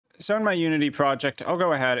So in my Unity project, I'll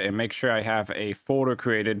go ahead and make sure I have a folder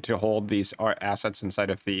created to hold these art assets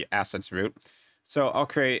inside of the assets root. So I'll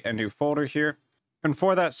create a new folder here. And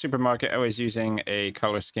for that supermarket, I was using a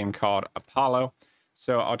color scheme called Apollo.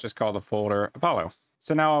 So I'll just call the folder Apollo.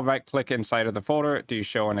 So now I'll right click inside of the folder, do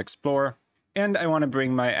show and explore, and I want to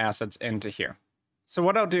bring my assets into here. So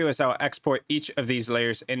what I'll do is I'll export each of these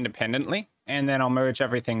layers independently, and then I'll merge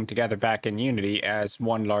everything together back in Unity as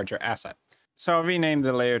one larger asset. So I'll rename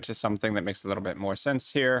the layer to something that makes a little bit more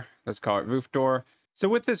sense here. Let's call it roof door. So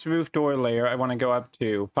with this roof door layer, I want to go up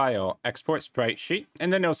to File, Export Sprite Sheet,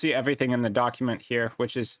 and then you'll see everything in the document here,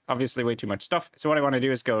 which is obviously way too much stuff. So what I want to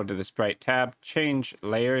do is go to the Sprite tab, change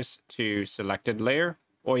layers to selected layer,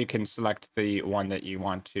 or you can select the one that you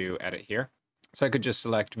want to edit here. So I could just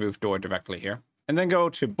select roof door directly here, and then go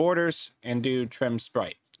to borders and do trim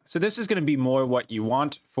sprite. So this is going to be more what you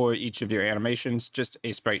want for each of your animations, just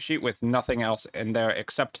a sprite sheet with nothing else in there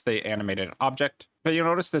except the animated object. But you'll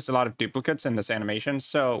notice there's a lot of duplicates in this animation,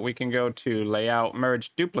 so we can go to Layout,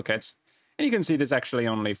 Merge Duplicates, and you can see there's actually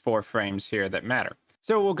only 4 frames here that matter.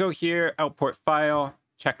 So we'll go here, Output File,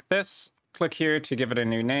 check this, click here to give it a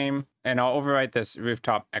new name, and I'll overwrite this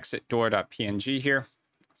rooftop exit door.png here.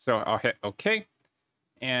 So I'll hit OK,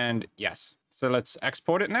 and yes. So let's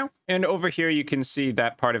export it now. And over here, you can see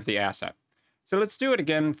that part of the asset. So let's do it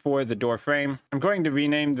again for the door frame. I'm going to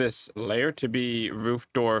rename this layer to be roof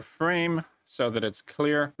door frame so that it's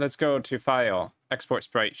clear. Let's go to File, Export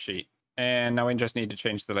Sprite Sheet. And now we just need to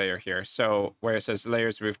change the layer here. So where it says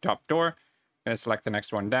layers rooftop door, I'm going to select the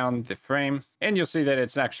next one down, the frame, and you'll see that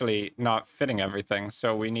it's actually not fitting everything.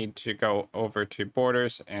 So we need to go over to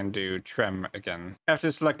borders and do trim again.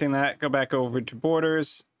 After selecting that, go back over to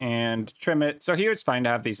borders and trim it. So here it's fine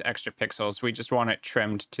to have these extra pixels. We just want it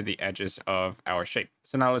trimmed to the edges of our shape.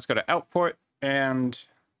 So now let's go to output, and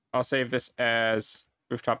I'll save this as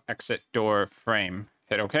rooftop exit door frame.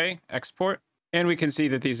 Hit OK, export. And we can see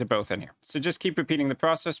that these are both in here. So just keep repeating the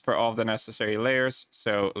process for all of the necessary layers.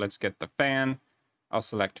 So let's get the fan. I'll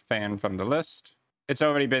select fan from the list. It's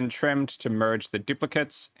already been trimmed to merge the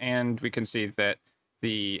duplicates, and we can see that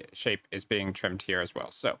the shape is being trimmed here as well.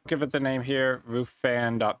 So give it the name here,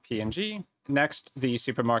 rooffan.png. Next, the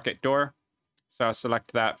supermarket door. So I'll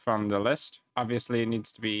select that from the list. Obviously, it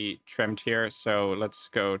needs to be trimmed here. So let's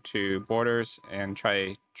go to borders and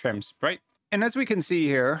try trim sprite. And as we can see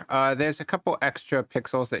here, there's a couple extra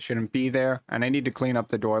pixels that shouldn't be there, and I need to clean up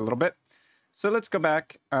the door a little bit. So let's go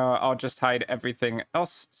back. I'll just hide everything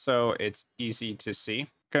else so it's easy to see.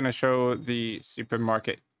 Gonna show the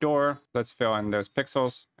supermarket door. Let's fill in those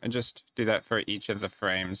pixels and just do that for each of the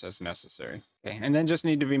frames as necessary. Okay, and then just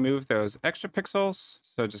need to remove those extra pixels.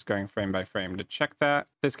 So just going frame by frame to check that.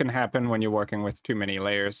 This can happen when you're working with too many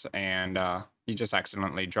layers and you just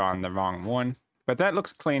accidentally draw on the wrong one. But that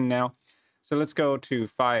looks clean now. So let's go to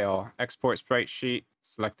File, Export Sprite Sheet,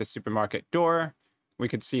 select the supermarket door. We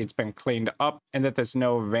could see it's been cleaned up and that there's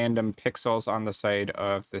no random pixels on the side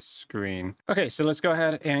of the screen. Okay, so let's go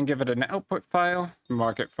ahead and give it an output file,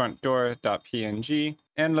 marketfrontdoor.png,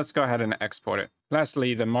 and let's go ahead and export it.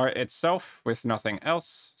 Lastly, the mart itself with nothing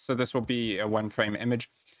else. So this will be a 1-frame image.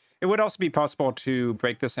 It would also be possible to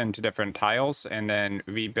break this into different tiles and then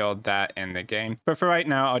rebuild that in the game. But for right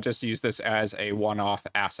now, I'll just use this as a one-off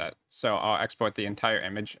asset. So I'll export the entire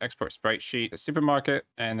image, export sprite sheet, the supermarket,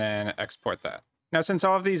 and then export that. Now, since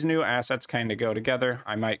all of these new assets kind of go together,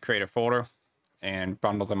 I might create a folder and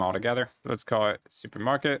bundle them all together. Let's call it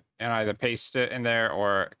supermarket and either paste it in there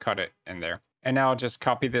or cut it in there. And now I'll just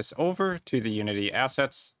copy this over to the Unity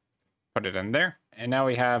assets, put it in there. And now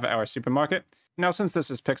we have our supermarket. Now, since this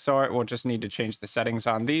is pixel art, we'll just need to change the settings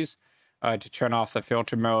on these to turn off the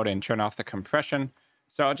filter mode and turn off the compression.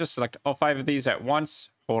 So I'll just select all 5 of these at once,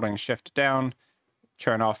 holding shift down,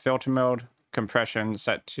 turn off filter mode, compression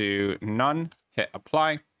set to none, hit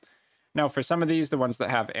apply. Now for some of these, the ones that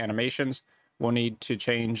have animations, we'll need to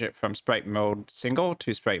change it from sprite mode single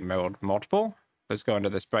to sprite mode multiple. Let's go into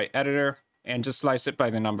the sprite editor and just slice it by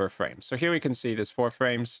the number of frames. So here we can see there's 4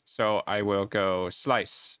 frames. So I will go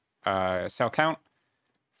slice. Cell count,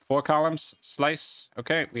 4 columns, slice.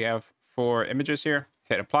 Okay, we have 4 images here,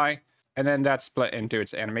 hit apply, and then that's split into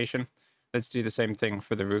its animation. Let's do the same thing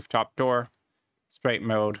for the rooftop door, sprite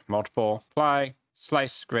mode, multiple, apply,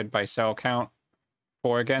 slice, grid by cell count,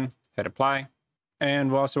 4 again, hit apply.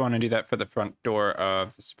 And we'll also want to do that for the front door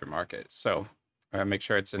of the supermarket. So make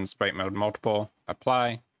sure it's in sprite mode, multiple,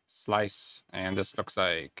 apply, slice, and this looks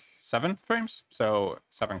like 7 frames, so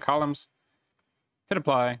 7 columns, hit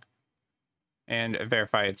apply, and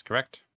verify it's correct.